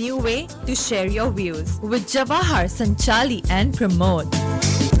 A new way to share your views with Jawahar, Sanchali, and Pramod.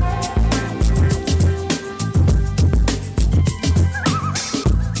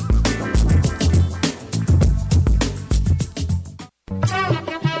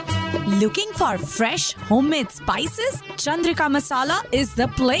 Looking for fresh homemade spices? Chandrika Masala is the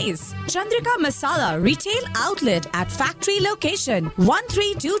place. Chandrika Masala Retail Outlet at Factory Location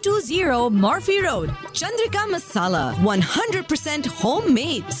 13220 Murphy Road. Chandrika Masala, 100%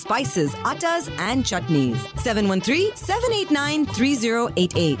 homemade spices, attas and chutneys.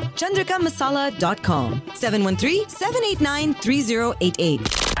 713-789-3088. ChandrikaMasala.com. 713-789-3088.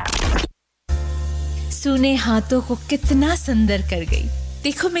 सूने हाथों को कितना सुंदर कर गई।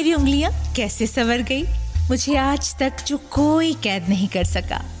 देखो मेरी उंगलियां कैसे संवर गई। मुझे आज तक जो कोई कैद नहीं कर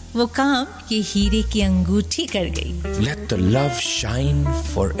सका, वो काम ये हीरे की अंगूठी कर गई। Let the love shine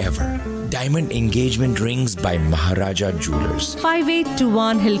forever. Diamond engagement rings by Maharaja Jewelers.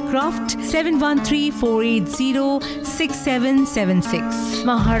 5821 Hillcroft 713-480-6776.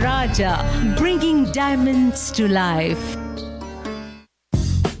 Maharaja, bringing diamonds to life.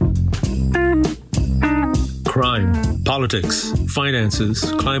 Crime, politics, finances,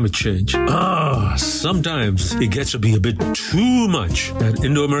 climate change. Sometimes it gets to be a bit too much. At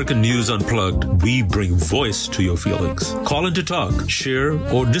Indo-American News Unplugged, we bring voice to your feelings. Call in to talk, share,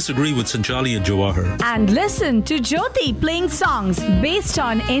 or disagree with Sanchali and Jawahar. And listen to Jyoti playing songs based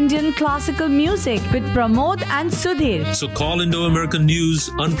on Indian classical music with Pramod and Sudhir. So call Indo-American News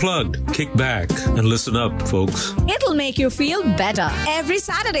Unplugged. Kick back and listen up, folks. It'll make you feel better. Every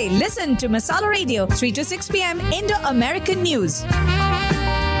Saturday, listen to Masala Radio, 3 to 6 p.m. Indo-American News.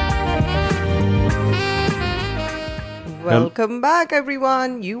 Welcome back,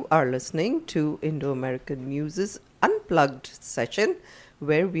 everyone. You are listening to Indo-American News' Unplugged session,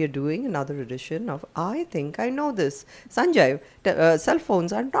 where we are doing another edition of I Think I Know This. Sanjay, cell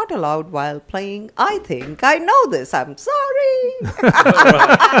phones are not allowed while playing I Think I Know This. I'm sorry.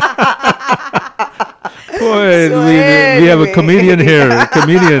 Boy, we have a comedian here. A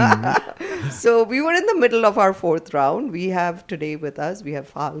comedian. So we were in the middle of our fourth round. We have today with us, we have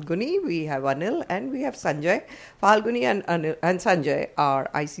Falguni, we have Anil, and we have Sanjay. Falguni and Anil and Sanjay are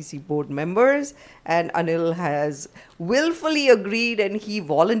ICC board members, and Anil has willfully agreed and he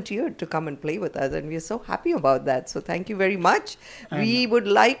volunteered to come and play with us, and we are so happy about that. So thank you very much. We would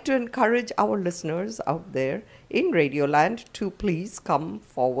like to encourage our listeners out there in Radioland to please come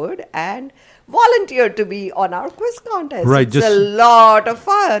forward and volunteer to be on our quiz contest. Right, it's a lot of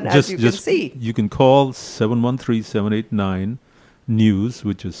fun, as you can see. You can call 713-789-NEWS,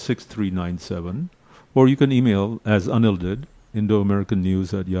 which is 6397, or you can email, as Anil did,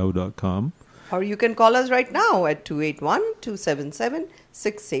 IndoAmericanNews@yahoo.com. Or you can call us right now at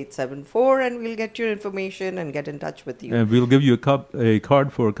 281-277-6874, and we'll get your information and get in touch with you. And we'll give you a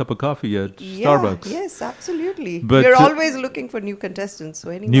card for a cup of coffee at Starbucks. Yes, absolutely. But we're always looking for new contestants. So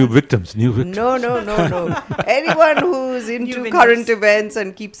anyone, new victims. No. Anyone who's into current events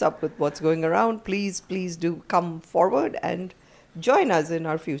and keeps up with what's going around, please do come forward and join us in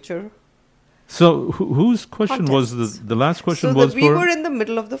our future. So whose question was the last question was we were in the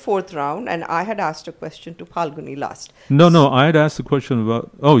middle of the fourth round, and I had asked a question to Falguni last. No, I had asked a question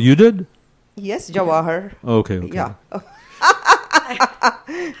about... Oh, you did? Yes, Jawahar. Okay. Yeah.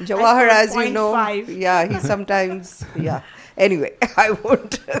 Jawahar, as you know, he sometimes, Anyway, I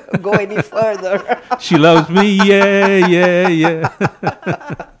won't go any further. She loves me, yeah.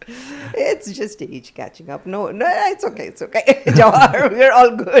 It's just age catching up. No, it's okay. Jawahar, we're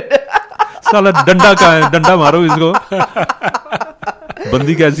all good. Sala danda maro isko.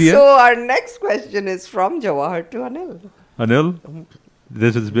 Bandi kaisi hai? So our next question is from Jawahar to Anil. Anil,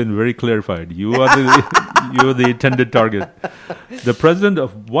 this has been very clarified. You are the intended target. The president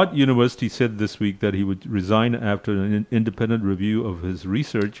of what university said this week that he would resign after an independent review of his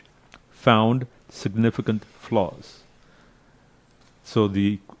research found significant flaws? So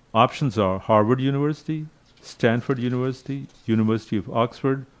the options are Harvard University, Stanford University, University of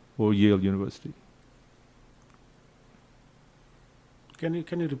Oxford, or Yale University. Can you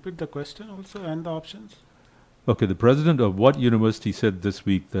repeat the question also and the options? Okay, the president of what university said this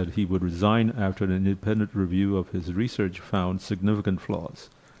week that he would resign after an independent review of his research found significant flaws?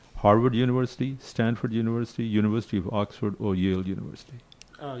 Harvard University, Stanford University, University of Oxford, or Yale University?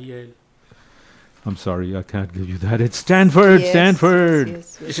 Yale. I'm sorry, I can't give you that. It's Stanford. Yes, Stanford.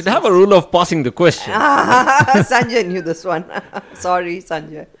 Yes. You should have a rule of passing the question. Sanjay knew this one. Sorry,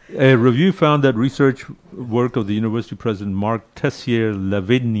 Sanjay. A review found that research work of the university president Marc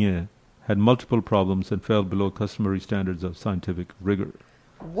Tessier-Lavigne had multiple problems and fell below customary standards of scientific rigor.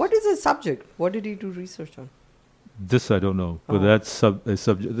 What is his subject? What did he do research on? This I don't know, but that's a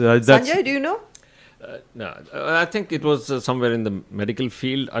subject. Sanjay, do you know? No, I think it was somewhere in the medical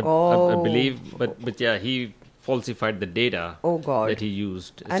field, I believe. But he falsified the data that he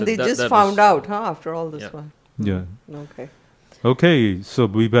used. And so they just found out, after all this one. Yeah. Okay, so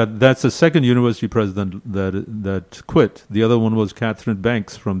that's the second university president that quit. The other one was Catherine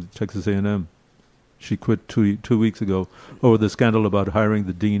Banks from Texas A&M. She quit two weeks ago over the scandal about hiring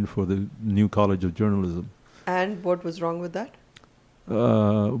the dean for the new College of Journalism. And what was wrong with that?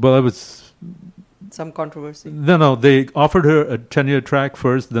 Well, it was some controversy. No, they offered her a 10-year track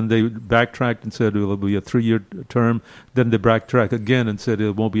first, then they backtracked and said it will be a 3-year term. Then they backtracked again and said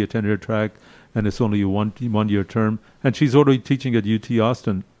it won't be a 10-year track, and it's only a one-year term. And she's already teaching at UT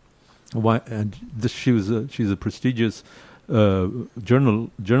Austin. She's a prestigious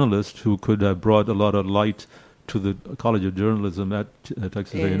journalist who could have brought a lot of light to the College of Journalism at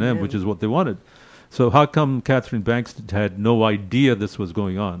Texas A&M, which is what they wanted. So how come Catherine Banks had no idea this was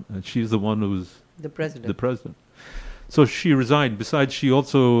going on? And she's the one who's the president. So she resigned. Besides, she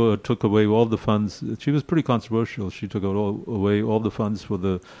also took away all the funds. She was pretty controversial. She took away all the funds for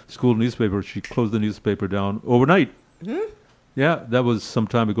the school newspaper. She closed the newspaper down overnight. Mm-hmm. Yeah, that was some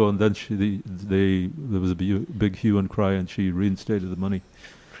time ago. And then there was a big hue and cry, and she reinstated the money.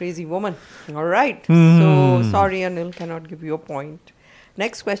 Crazy woman. All right. So sorry, Anil, cannot give you a point.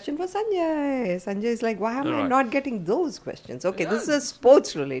 Next question for Sanjay. Sanjay is like, why am I not getting those questions? Okay, this is a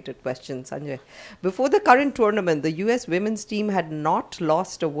sports-related question, Sanjay. Before the current tournament, the US women's team had not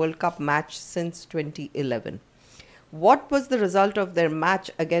lost a World Cup match since 2011. What was the result of their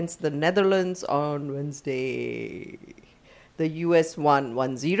match against the Netherlands on Wednesday? The US won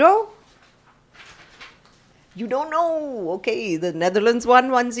 1-0. You don't know. Okay, the Netherlands won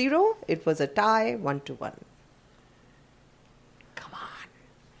 1-0. It was a tie, 1-1.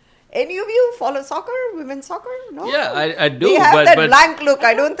 Any of you follow soccer, women's soccer? No? Yeah, I do. They have but, that but blank look.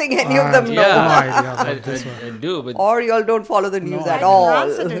 I don't think any of them know. I do. But or y'all don't follow the news at I all.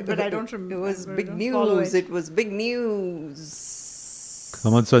 answered it, but I don't remember. It was big follow news. it. It was big news.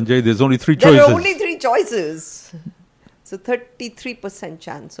 Come on, Sanjay. There's only 3 There choices. are only 3 choices. It's a 33%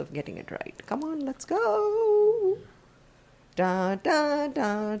 chance of getting it right. Come on, let's go. Da, da,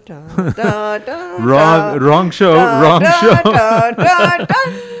 da, da, da, da, Wrong show. Wrong show.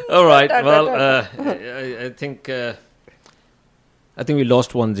 all right. Well, I think we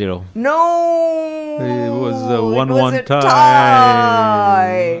lost 1-0. No. It was a It 1-1 was a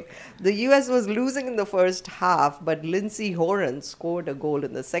tie. The US was losing in the first half, but Lindsey Horan scored a goal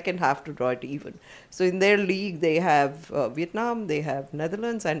in the second half to draw it even. So in their league, they have Vietnam, they have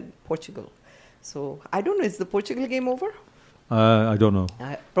Netherlands, and Portugal. So I don't know, is the Portugal game over? I don't know.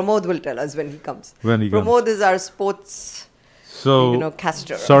 Pramod will tell us when he comes. Pramod is our sports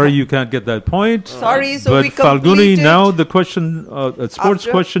caster. Sorry you can't get that point. Sorry, so but we Falguni, completed. now the question, a sports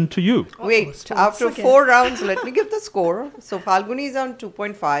question to you. Wait, after 4 rounds, let me give the score. So Falguni is on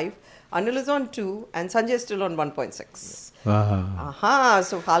 2.5, Anil is on 2, and Sanjay is still on 1.6.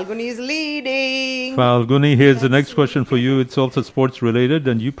 So Falguni is leading. Falguni, here's the next question for you. It's also sports related,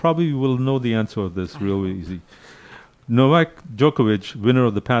 and you probably will know the answer of this real easy. Novak Djokovic, winner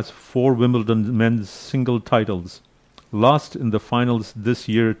of the past 4 Wimbledon men's single titles, lost in the finals this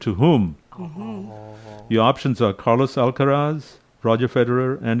year to whom? Your options are Carlos Alcaraz, Roger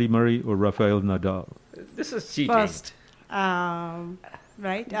Federer, Andy Murray, or Rafael Nadal. This is cheating. First,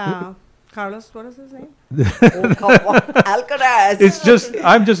 right? Carlos, what is his name? Come on, Alcaraz. It's just,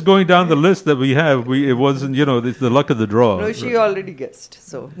 I'm just going down the list that we have. It wasn't, it's the luck of the draw. No, she already guessed.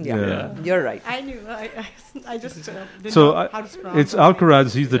 So, yeah. You're right. I knew. I just didn't So know how to pronounce it's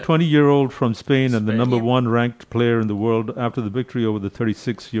Alcaraz. He's the 20-year-old from Spain and the number 1 ranked player in the world after the victory over the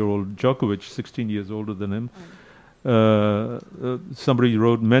 36-year-old Djokovic, 16 years older than him. Somebody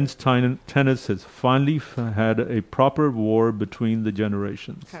wrote, men's tennis has finally had a proper war between the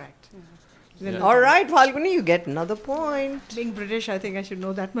generations. Correct. All right, Falguni, you get another point. Being British, I think I should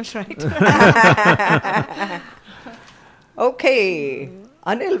know that much, right? Okay,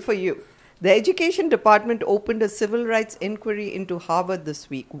 Anil, for you. The Education Department opened a civil rights inquiry into Harvard this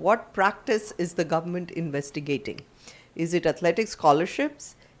week. What practice is the government investigating? Is it athletic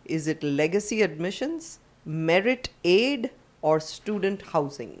scholarships? Is it legacy admissions, merit aid, or student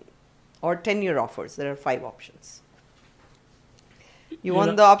housing? Or tenure offers? There are 5 options. You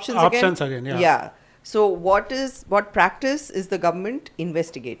want the options again? Options again, yeah. Yeah. So what practice is the government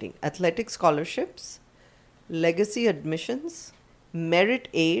investigating? Athletic scholarships, legacy admissions, merit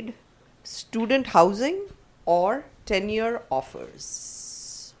aid, student housing, or tenure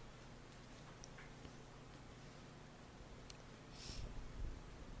offers?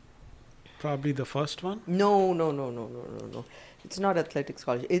 Probably the first one. No. It's not athletic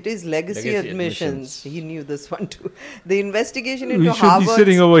scholarship. It is legacy admissions. He knew this one too. The investigation into Harvard. We should be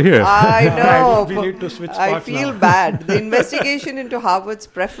sitting over here. I know. We need to switch spots I feel now. bad. The investigation into Harvard's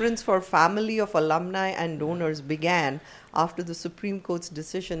preference for family of alumni and donors began after the Supreme Court's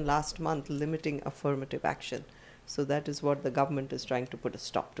decision last month limiting affirmative action. So that is what the government is trying to put a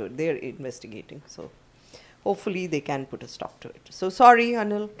stop to it. They're investigating. So hopefully they can put a stop to it. So sorry,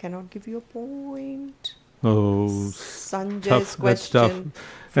 Anil, cannot give you a point. Oh, Sanjay's tough. That's tough. question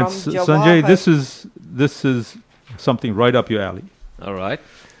And from Sanjay, Jawahar. this is something right up your alley. All right.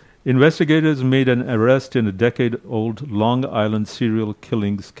 Investigators made an arrest in a decade-old Long Island serial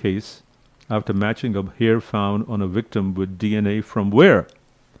killings case after matching a hair found on a victim with DNA from where?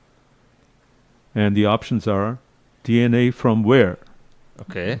 And the options are DNA from where?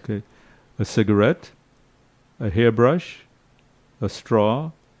 Okay. A cigarette, a hairbrush, a straw,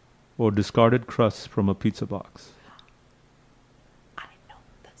 or discarded crusts from a pizza box. I know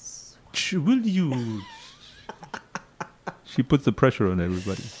this. Will you? She puts the pressure on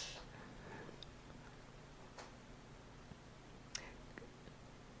everybody.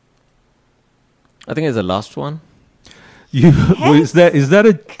 I think it's the last one. Is that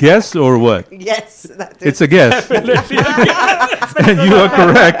a guess or what? Yes, that is. It's a guess. And you are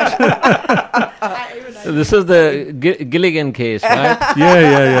correct. This is the Gilligan case, right?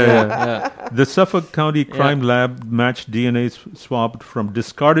 Yeah. The Suffolk County Crime Lab matched DNA swabbed from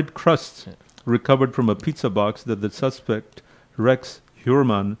discarded crusts recovered from a pizza box that the suspect, Rex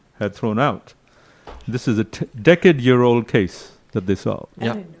Hurman, had thrown out. This is a decade-year-old case that they solved.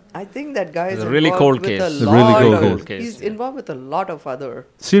 Yeah. I think that guy is a really involved cold with case. a A really lot cold of. case. He's involved with a lot of other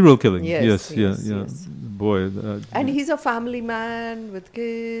Serial killing. Yes. Boy. And he's a family man with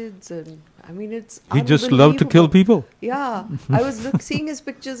kids, and I mean, it's He just loved to kill people. Yeah. I was seeing his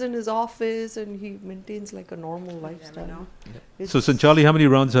pictures in his office, and he maintains like a normal lifestyle. So, Sanchali, how many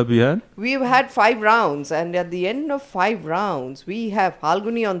rounds have we had? We've had 5 rounds, and at the end of 5 rounds, we have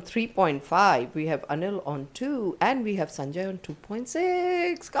Falguni on 3.5, we have Anil on 2, and we have Sanjay on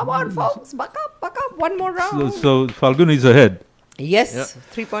 2.6. Come on, folks, buck up, one more round. So Falguni's ahead. Yes,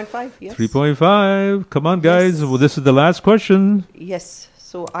 3.5, yes. 3.5. Come on, guys. Yes. Well, this is the last question. Yes.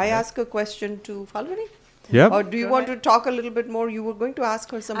 So I ask a question to Falguni? Yep. Or do you want to talk a little bit more? You were going to ask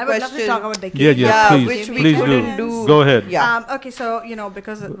her some questions. I would love to talk about the game. Yeah, please, which we please couldn't do. Go ahead. Yeah. Okay, so,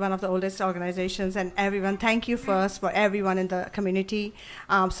 because one of the oldest organizations and everyone, thank you first for everyone in the community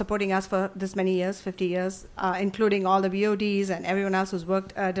supporting us for this many years, 50 years, including all the VODs and everyone else who's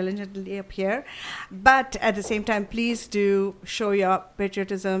worked diligently up here. But at the same time, please do show your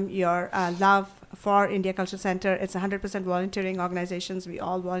patriotism, your love for India Cultural Center. It's 100% volunteering organizations. We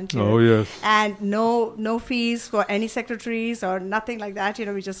all volunteer. Oh, yes. And no fees for any secretaries or nothing like that.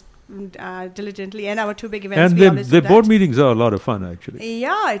 We just diligently, and our 2 big events. And the board meetings are a lot of fun, actually.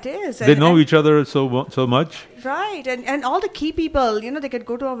 Yeah, it is. They know each other so much. Right, and all the key people, they could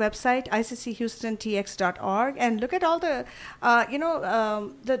go to our website, icchoustontx.org, and look at all the,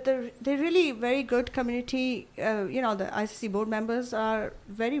 they're really very good community. The ICC board members are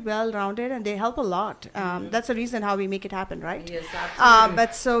very well-rounded, and they help a lot. That's the reason how we make it happen, right? Yes, absolutely.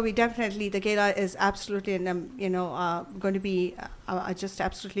 But so we definitely, the gala is absolutely, going to be just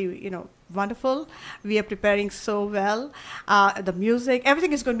absolutely, wonderful. We are preparing so well. The music,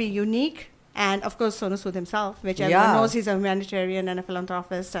 everything is going to be unique. And of course, Sonu Sood himself, which everyone knows, he's a humanitarian and a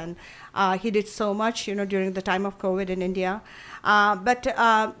philanthropist, and he did so much, during the time of COVID in India. But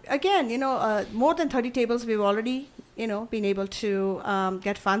again, more than 30 tables we've already, been able to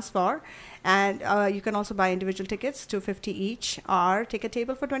get funds for. And you can also buy individual tickets, $250 each, or take a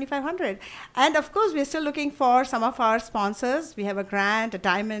table for $2,500. And of course, we're still looking for some of our sponsors. We have a grand, a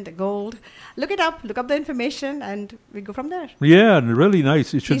diamond, a gold. Look up the information, and we go from there. Yeah, really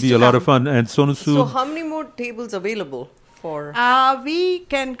nice. It should be a lot of fun. And Sonu Sood. So, how many more tables available for? We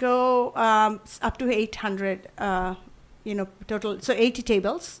can go up to 800, total. So 80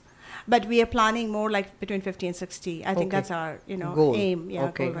 tables. But we are planning more like between 50 and 60. I think that's our, goal. Aim. Yeah,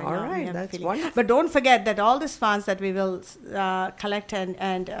 okay, goal right all now. right, that's wonderful. But don't forget that all these funds that we will collect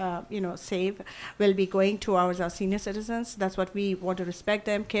and save will be going towards our senior citizens. That's what we want to respect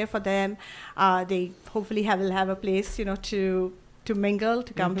them, care for them. They hopefully will have a place, to mingle,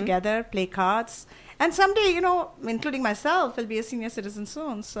 to come together, play cards. And someday, including myself, will be a senior citizen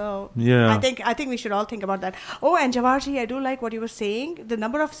soon. So yeah. I think we should all think about that. Oh, and Jawaharji, I do like what you were saying. The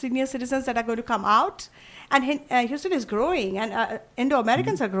number of senior citizens that are going to come out, and Houston is growing, and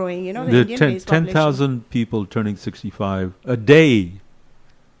Indo-Americans are growing. The Indian-based 10,000 people turning 65 a day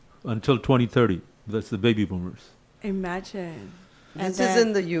until 2030. That's the baby boomers. Imagine. This is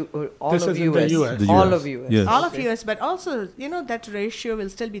in the US. All of US. Yes. All of US, but also, that ratio will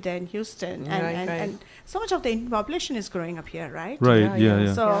still be there in Houston. And so much of the Indian population is growing up here, right? Right,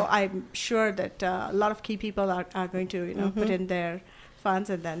 yeah. So I'm sure that a lot of key people are going to, put in their funds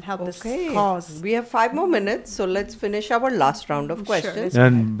and then help this cause. We have 5 more minutes, so let's finish our last round of questions. Sure.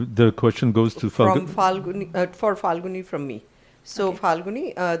 And the question goes to Falguni. For Falguni from me. So,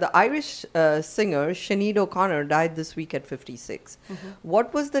 Falguni, the Irish singer Sinead O'Connor died this week at 56.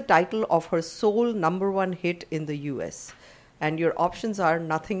 What was the title of her sole #1 hit in the US? And your options are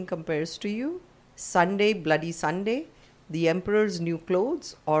Nothing Compares to You, Sunday, Bloody Sunday, The Emperor's New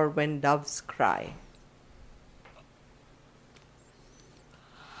Clothes, or When Doves Cry.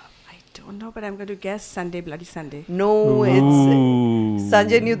 Don't know, but I'm going to guess Sunday, Bloody Sunday. No, it's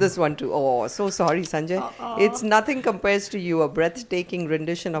Sanjay knew this one too. Oh, so sorry, Sanjay. It's Nothing Compares to You, a breathtaking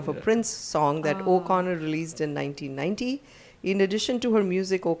rendition of a Prince song that O'Connor released in 1990. In addition to her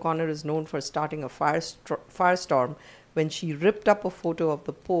music, O'Connor is known for starting a firestorm when she ripped up a photo of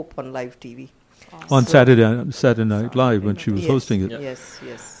the Pope on live TV. On Saturday Night Live when she was hosting it. Yes.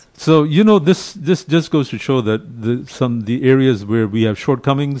 So, this just goes to show that the areas where we have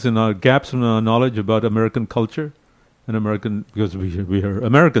shortcomings and our gaps in our knowledge about American culture and because we are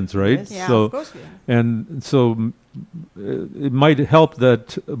Americans, right? Yes. Yeah, of course we are. And so it might help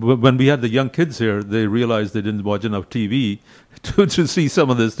that when we had the young kids here, they realized they didn't watch enough TV to see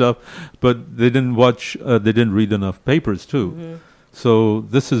some of this stuff, but they didn't read enough papers too. So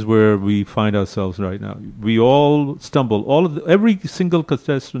this is where we find ourselves right now. We all stumble. Every single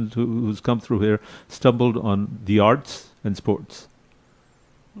contestant who's come through here stumbled on the arts and sports.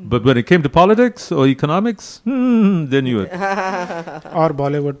 But when it came to politics or economics, they knew it. Or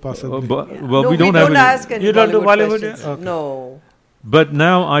Bollywood, possibly. We don't ask any. You don't do Bollywood? Okay. No. But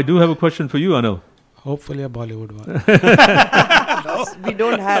now I do have a question for you, Anil. Hopefully a Bollywood one. We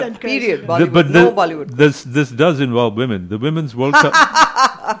don't have, period, Bollywood. This does involve women. The Women's World Cup.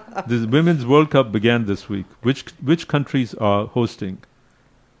 The Women's World Cup began this week. Which countries are hosting?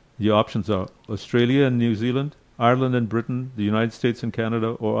 The options are Australia and New Zealand, Ireland and Britain, the United States and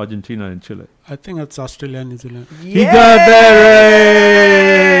Canada, or Argentina and Chile. I think it's Australia and New Zealand. He got that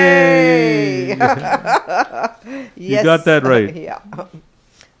right! Yes. You got that right. Yeah.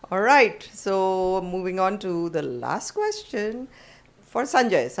 All right. So moving on to the last question for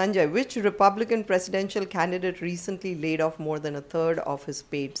Sanjay. Sanjay, which Republican presidential candidate recently laid off more than a third of his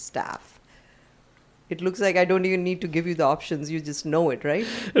paid staff? It looks like I don't even need to give you the options. You just know it, right?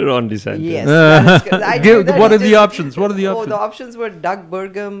 Ron DeSantis. Yes. What are the options? What are the options? The options were Doug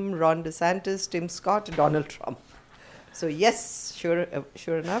Burgum, Ron DeSantis, Tim Scott, Donald Trump. So yes, sure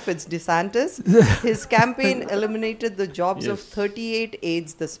enough, it's DeSantis. His campaign eliminated the jobs of 38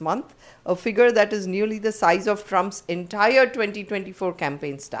 aides this month, a figure that is nearly the size of Trump's entire 2024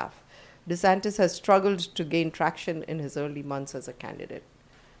 campaign staff. DeSantis has struggled to gain traction in his early months as a candidate.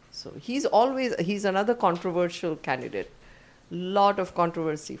 So he's another controversial candidate. Lot of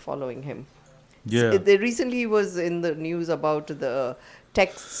controversy following him. Yeah. Recently he was in the news about the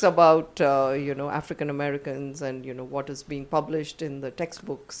texts about African Americans and what is being published in the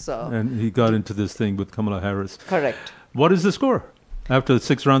textbooks. And he got into this thing with Kamala Harris. Correct. What is the score after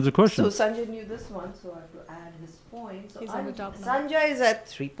 6 rounds of questions? So Sanjay knew this one, so I have to add his points. So He's on the top now. Sanjay is at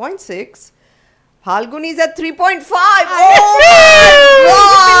 3.6. Falguni is at 3.5. Oh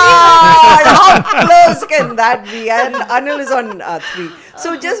my God! How close can that be? And Anil is on 3.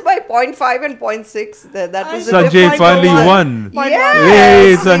 So just by 0.5 and 0.6, that was the Sanjay difference. finally won. Yes.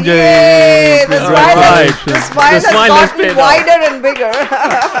 Hey, Sanjay! Yay. The smile has gotten wider and bigger.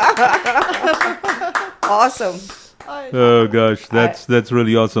 Awesome. Oh gosh, that's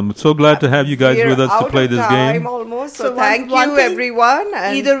really awesome. So glad to have you guys with us to play this game. Almost. So thank you, everyone.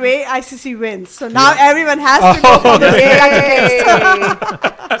 And either way, ICC wins. So now everyone has to go for the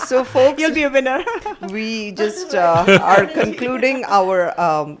game. So folks, you'll be a winner. We just are concluding our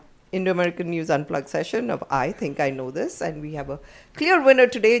Indo-American News Unplugged session of I Think I Know This, and we have a clear winner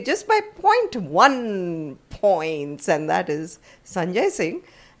today just by 0.1 points, and that is Sanjay Singh.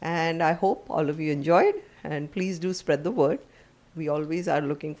 And I hope all of you enjoyed. And please do spread the word. We always are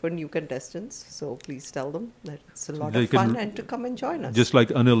looking for new contestants, so please tell them that it's a lot of fun and to come and join us. Just like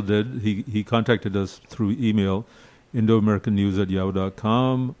Anil did, he contacted us through email,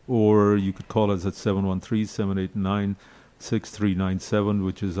 indoamericannews@yahoo.com, or you could call us at 713-789-6397,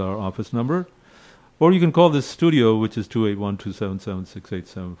 which is our office number. Or you can call this studio, which is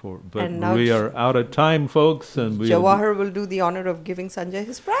 281-277-6874. But we are out of time, folks. And Jawahar will do the honor of giving Sanjay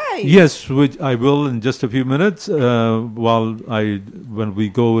his prize. Yes, which I will in just a few minutes when we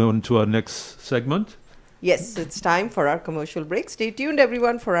go on to our next segment. Yes, it's time for our commercial break. Stay tuned,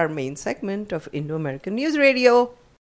 everyone, for our main segment of Indo-American News Radio.